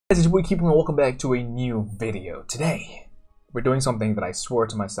Guys, it's your boy Keeping, and welcome back to a new video. Today, we're doing something that I swore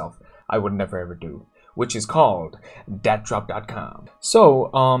to myself I would never ever do, which is called Datdrop.com. So,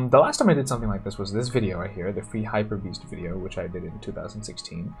 the last time I did something like this was this video right here, the free Hyperbeast video, which I did in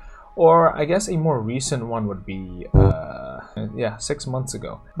 2016. Or, I guess a more recent one would be, 6 months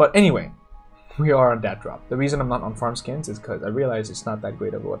ago. But anyway, we are on Datdrop. The reason I'm not on FarmSkins is because I realize it's not that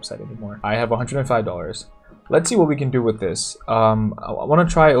great of a website anymore. I have $105. Let's see what we can do with this. I want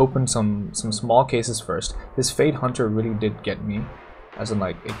to try open some small cases first. This Fade Hunter really did get me, as in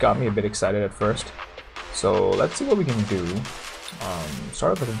like it got me a bit excited at first. So let's see what we can do.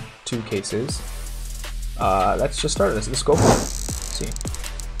 Start with 2 cases. Let's just start this. Let's go for it. Let's see.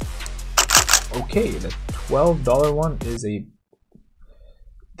 Okay, the $12 one is a.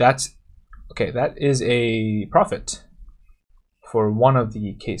 That is a profit for one of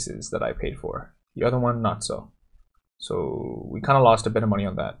the cases that I paid for. The other one, not so. So we kind of lost a bit of money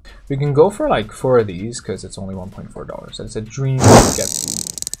on that. We can go for like 4 of these because it's only $1.4. It's a dream to get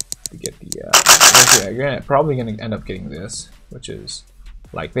the. You're probably gonna end up getting this, which is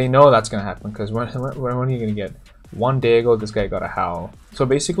like they know that's gonna happen because when are you gonna get? One day ago, this guy got a howl. So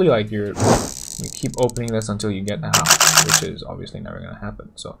basically, like you keep opening this until you get a howl, which is obviously never gonna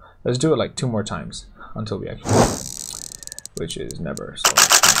happen. So let's do it like 2 more times until we actually get it, which is never. So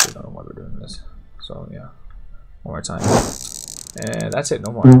I don't know why we're doing this. So yeah, one more time, and that's it.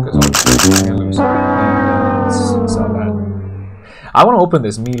 No more, because we're gonna lose. Let's sell that. I want to open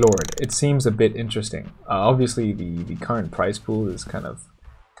this Me Lord. It seems a bit interesting. Obviously, the current price pool is kind of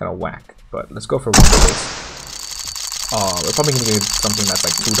whack. But let's go for one of this. We're probably gonna get something that's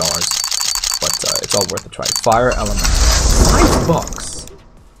like $2, but it's all worth a try. Fire Element, $5.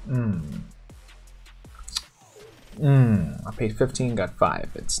 I paid 15, got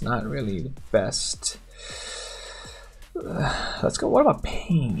 5. It's not really the best. Let's go. What about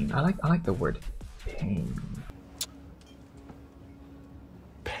pain? I like the word pain.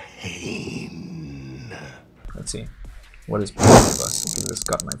 Pain. Let's see. What is pain give us? Give this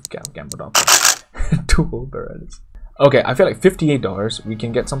gut knife gambled up. Tool Berettas. Okay, I feel like $58. We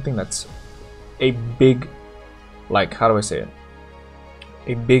can get something that's a big, like, how do I say it?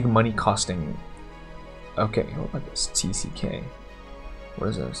 A big money costing. Okay, what about this TCK? What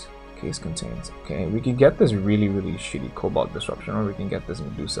is this? Case contains. Okay, we can get this really shitty Cobalt Disruption, or we can get this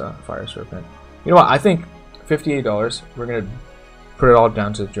Medusa Fire Serpent. You know what? I think $58. We're gonna put it all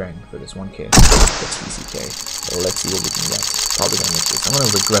down to the drain for this one case. The TCK. So let's see what we can get. Probably gonna make this. I'm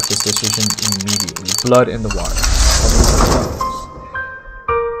gonna regret this decision immediately. Blood in the water.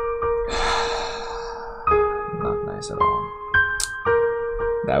 Not nice at all.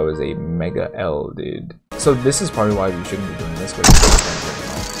 That was a mega L, dude. So this is probably why we shouldn't be doing this, but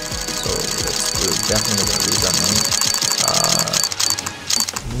so we're definitely gonna lose that money.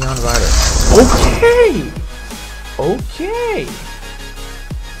 Neon Rider. Okay.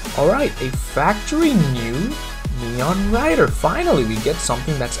 Alright, a factory new Neon Rider. Finally, we get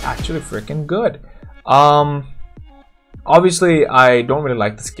something that's actually freaking good. Obviously, I don't really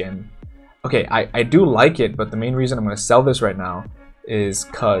like the skin. Okay, I do like it, but the main reason I'm gonna sell this right now is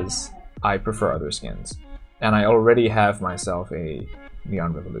because I prefer other skins, and I already have myself a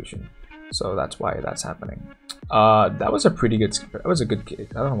Neon Revolution, so that's why that's happening. That was a pretty good. That was a good case.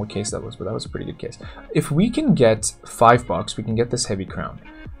 I don't know what case that was, but that was a pretty good case. If we can get $5, we can get this heavy crown.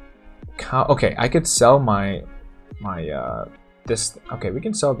 Okay, I could sell this. Okay, we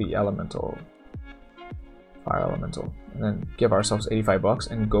can sell the elemental, fire elemental, and then give ourselves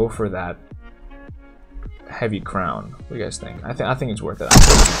 $85 and go for that heavy crown. What do you guys think? I think it's worth it. I think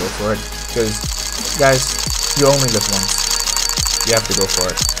we should go for it because, guys, you only live once. You have to go for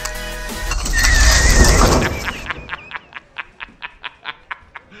it.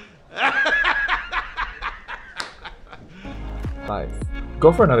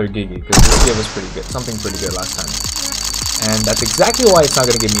 Go for another Gigi because this gave us something pretty good last time, and that's exactly why it's not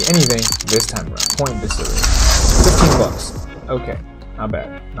gonna give me anything this time around. Point distillery, $15. Okay. Not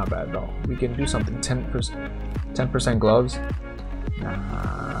bad at all. We can do something. 10% gloves.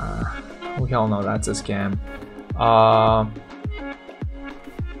 Nah, we all know that's a scam.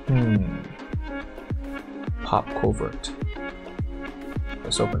 Pop Covert.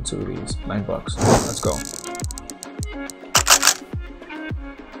 Let's open 2 of these. $9. Let's go.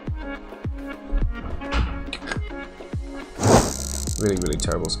 Really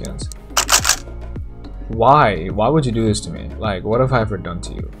terrible skins. Why would you do this to me? Like, what have I ever done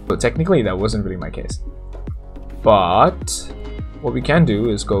to you? But technically that wasn't really my case, but what we can do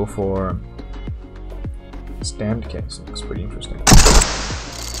is go for stamped case. Looks pretty interesting.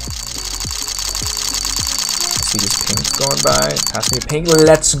 See these pinks going by. Pass me a pink.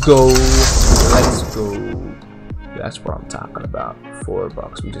 Let's go. Let's go. That's what I'm talking about.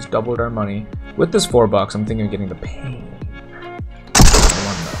 $4. We just doubled our money. With this $4, I'm thinking of getting the pain. The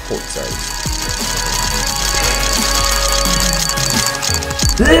one that Holt says.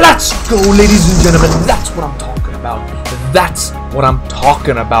 Let's go, ladies and gentlemen. That's what I'm talking about. That's what I'm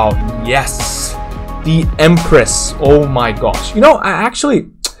talking about. Yes. The Empress. Oh my gosh. You know, I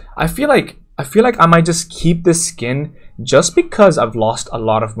feel like I might just keep this skin just because I've lost a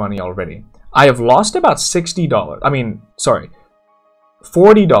lot of money already. I have lost about $60. I mean, sorry,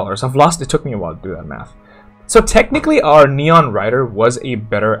 $40. I've lost. It took me a while to do that math. So technically, our Neon Rider was a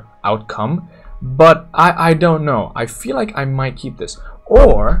better outcome, but I don't know. I feel like I might keep this,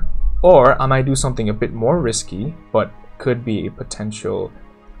 or I might do something a bit more risky, but could be a potential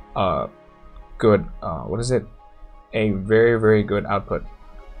good. What is it? A very, very good output.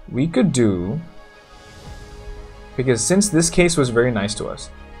 We could do, because since this case was very nice to us,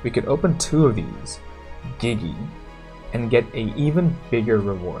 we could open 2 of these Gigi and get a even bigger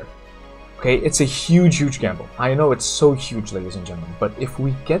reward. Okay, it's a huge gamble. I know it's so huge, ladies and gentlemen, but if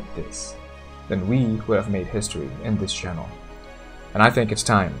we get this, then we would have made history in this channel. And I think it's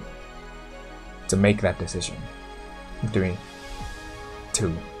time to make that decision. 3,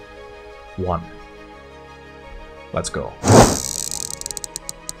 2, 1. Let's go.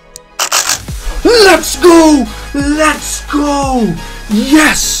 Let's go! Let's go!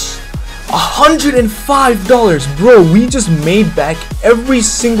 Yes! $105! Bro, we just made back every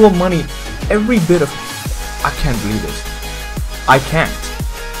single money, every bit of... I can't believe this. I can't.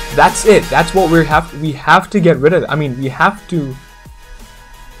 That's it. That's what we have to get rid of it. I mean, we have to...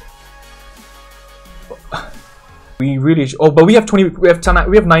 We really... Oh, but we have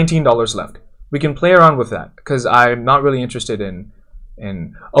 $19 left. We can play around with that, because I'm not really interested in...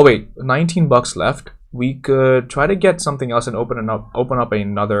 Oh wait, $19 left. We could try to get something else and open up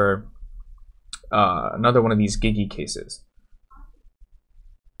another one of these Gigi cases.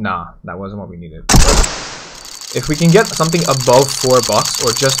 Nah, that wasn't what we needed. But if we can get something above $4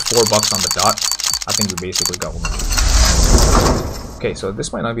 or just $4 on the dot, I think we basically got one. Okay, so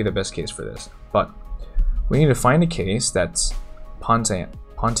this might not be the best case for this, but we need to find a case that's Pontiac.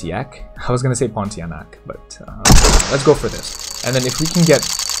 I was gonna say Pontiac, but let's go for this. And then if we can get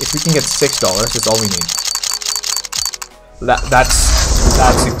 $6, that's all we need.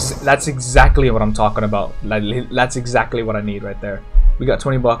 That's exactly what I'm talking about. That's exactly what I need right there. We got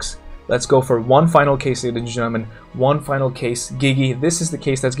 $20. Let's go for one final case, ladies and gentlemen. One final case, Gigi. This is the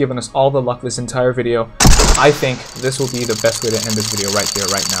case that's given us all the luck this entire video. I think this will be the best way to end this video right here,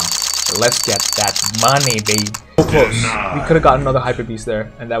 right now. Let's get that money, baby. So close. We could have gotten another Hyper Beast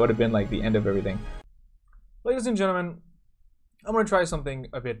there, and that would have been like the end of everything. Ladies and gentlemen, I'm going to try something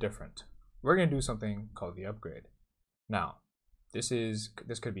a bit different. We're going to do something called the upgrade. Now, this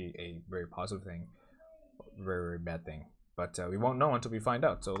could be a very positive thing, very, very bad thing. But we won't know until we find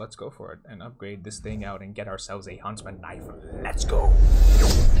out. So let's go for it and upgrade this thing out and get ourselves a Huntsman knife. Let's go.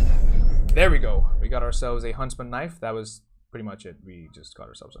 There we go. We got ourselves a Huntsman knife. That was pretty much it. We just got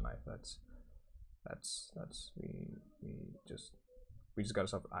ourselves a knife. We just got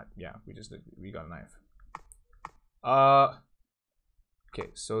ourselves. Yeah, we got a knife. Okay,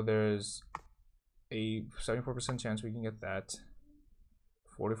 so there's a 74% chance we can get that.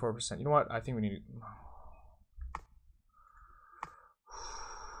 44%. You know what? I think we need.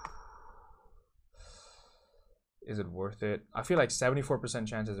 Is it worth it? I feel like 74%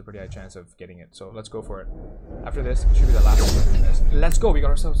 chance is a pretty high chance of getting it. So let's go for it. After this, it should be the last one we're doing this. Let's go. We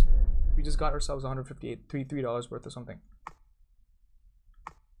just got ourselves $158, $3 worth of something.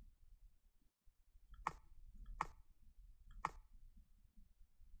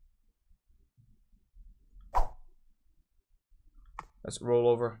 Let's roll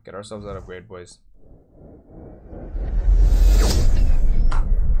over, get ourselves that upgrade, boys.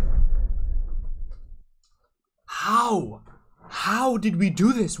 How did we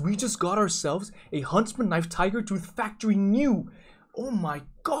do this? We just got ourselves a Huntsman knife Tiger Tooth factory new. Oh my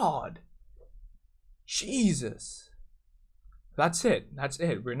god. Jesus. That's it. That's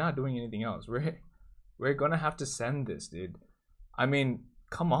it. We're not doing anything else. We're gonna have to send this, dude. I mean,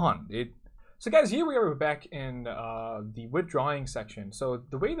 come on, dude. So guys, here we are back in the withdrawing section. So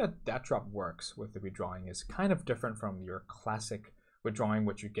the way that Datdrop works with the withdrawing is kind of different from your classic withdrawing,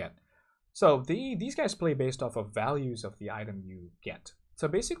 what you get. So these guys play based off of values of the item you get. So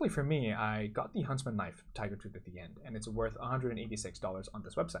basically for me, I got the Huntsman knife Tiger Tooth at the end, and it's worth $186 on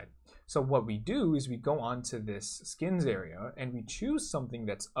this website. So what we do is we go on to this skins area and we choose something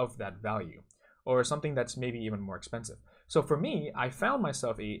that's of that value, or something that's maybe even more expensive. So for me, I found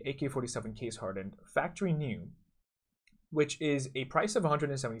myself a AK-47 case hardened factory new which is a price of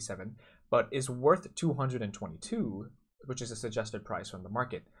 177, but is worth 222, which is a suggested price from the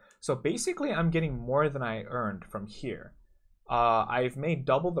market. So basically, I'm getting more than I earned from here. I've made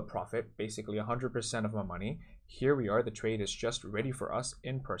double the profit, basically 100% of my money. Here we are. The trade is just ready for us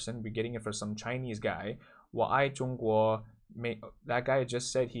in person. We're getting it for some Chinese guy. 我爱中国. That guy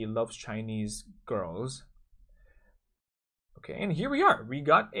just said he loves Chinese girls. Okay, and here we are. We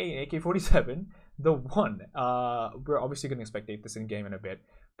got a AK-47, the one. We're obviously going to spectate this in game in a bit,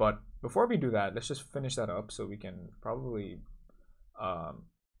 but before we do that, let's just finish that up so we can probably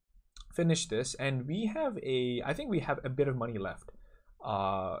finish this. And we have I think we have a bit of money left.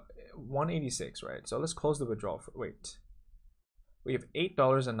 186, right? So let's close the withdrawal. Wait. We have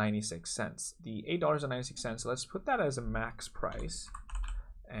 $8.96. The $8.96, let's put that as a max price.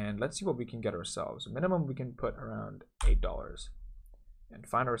 And let's see what we can get ourselves. Minimum, we can put around $8 and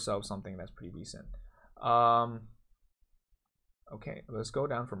find ourselves something that's pretty decent. Okay, let's go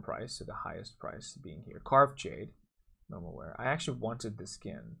down from price to the highest price being here. Carved Jade, normal wear. I actually wanted the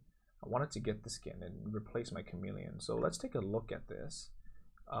skin. I wanted to get the skin and replace my chameleon. So let's take a look at this.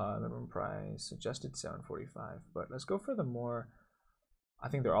 Minimum price, suggested 745, but let's go for the more. I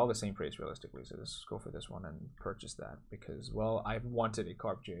think they're all the same price realistically, so let's go for this one and purchase that because, well, I wanted a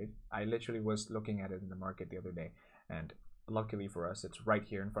carved jade. I literally was looking at it in the market the other day, and luckily for us, it's right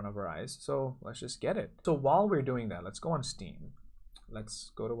here in front of our eyes, so let's just get it. So while we're doing that, let's go on Steam.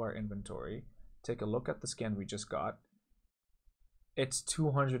 Let's go to our inventory, take a look at the skin we just got. It's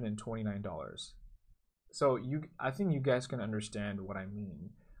 $229. So I think you guys can understand what I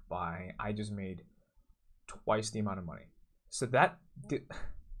mean by I just made twice the amount of money. So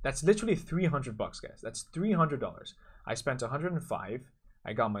that's literally 300 bucks, guys. That's $300. I spent 105.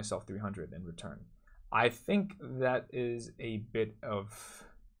 I got myself 300 in return. I think that is a bit of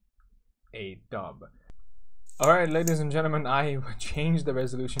a dub. All right, ladies and gentlemen, I changed the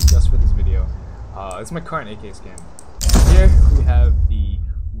resolution just for this video. It's my current AK skin. And here we have the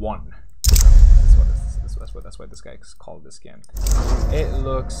one. That's why this guy is called the skin. It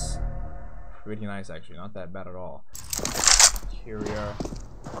looks pretty nice, actually. Not that bad at all. Here we are.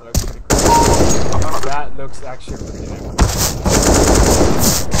 That looks pretty cool. That looks actually really nice.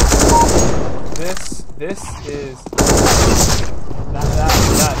 This is that's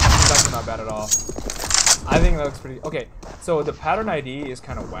actually not bad at all. I think that looks pretty okay. So the pattern ID is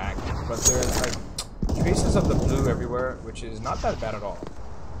kind of whack, but there's like traces of the blue everywhere, which is not that bad at all.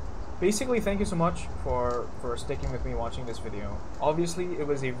 Basically, thank you so much for sticking with me watching this video. Obviously, it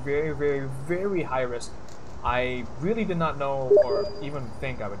was a very, very, very high risk. I really did not know or even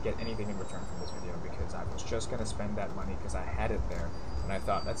think I would get anything in return from this video because I was just going to spend that money because I had it there. And I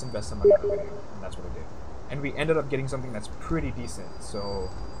thought, let's invest some money in the video. And that's what I did. And we ended up getting something that's pretty decent. So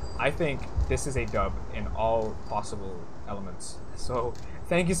I think this is a dub in all possible elements. So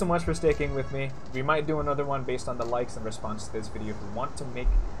thank you so much for sticking with me. We might do another one based on the likes and response to this video. If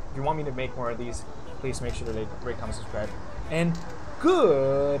you want me to make more of these, please make sure to rate, comment, subscribe, and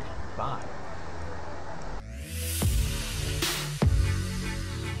goodbye.